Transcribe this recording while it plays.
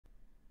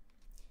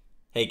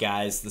Hey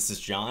guys, this is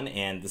John,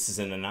 and this is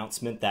an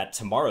announcement that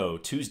tomorrow,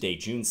 Tuesday,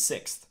 June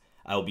 6th,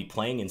 I will be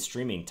playing and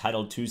streaming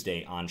Title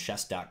Tuesday on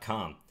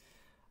chess.com.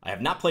 I have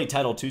not played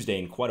Title Tuesday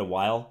in quite a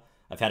while.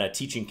 I've had a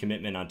teaching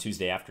commitment on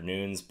Tuesday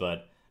afternoons,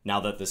 but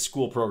now that the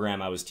school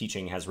program I was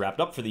teaching has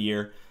wrapped up for the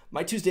year,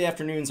 my Tuesday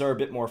afternoons are a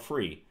bit more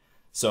free.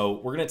 So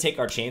we're going to take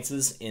our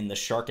chances in the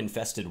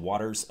shark-infested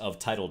waters of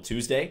Title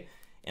Tuesday,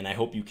 and I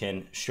hope you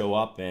can show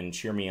up and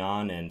cheer me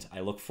on, and I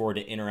look forward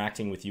to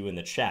interacting with you in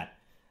the chat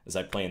as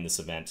I play in this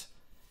event.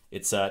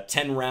 It's a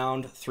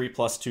 10-round,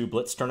 3+2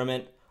 blitz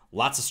tournament.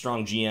 Lots of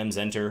strong GMs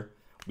enter.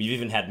 We've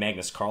even had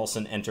Magnus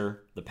Carlsen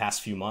enter the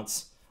past few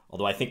months.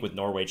 Although I think with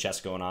Norway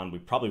chess going on, we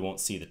probably won't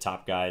see the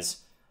top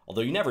guys.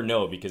 Although you never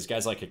know, because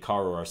guys like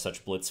Hikaru are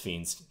such blitz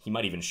fiends. He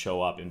might even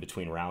show up in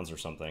between rounds or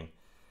something.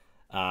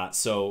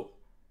 So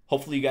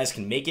hopefully you guys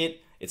can make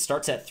it. It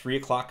starts at 3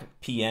 o'clock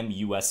p.m.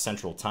 U.S.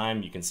 Central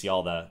Time. You can see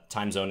all the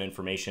time zone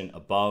information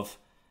above.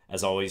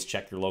 As always,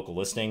 check your local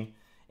listing.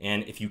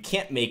 And if you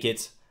can't make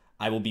it,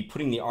 I will be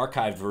putting the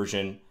archived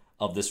version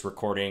of this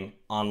recording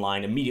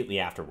online immediately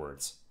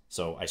afterwards.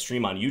 So I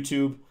stream on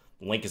YouTube.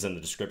 The link is in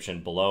the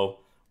description below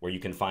where you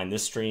can find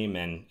this stream.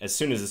 And as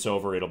soon as it's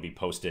over, it'll be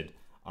posted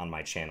on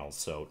my channel.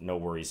 So no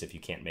worries if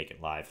you can't make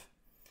it live.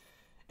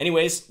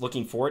 Anyways,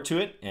 looking forward to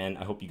it. And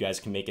I hope you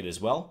guys can make it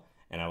as well.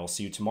 And I will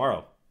see you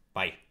tomorrow.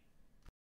 Bye.